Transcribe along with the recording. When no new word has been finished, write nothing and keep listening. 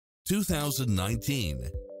2019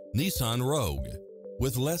 Nissan Rogue.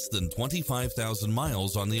 With less than 25,000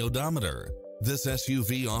 miles on the odometer, this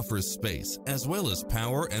SUV offers space as well as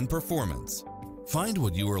power and performance. Find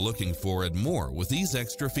what you are looking for and more with these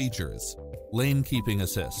extra features: lane keeping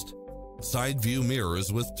assist, side view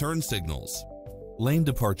mirrors with turn signals, lane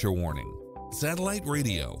departure warning, satellite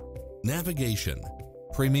radio, navigation,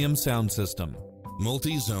 premium sound system,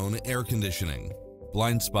 multi-zone air conditioning,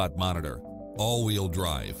 blind spot monitor, all-wheel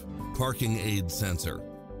drive, parking aid sensor,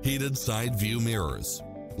 heated side view mirrors,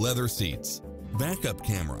 leather seats, backup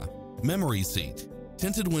camera, memory seat,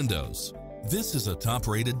 tinted windows. This is a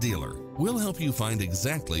top-rated dealer. We'll help you find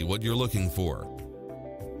exactly what you're looking for.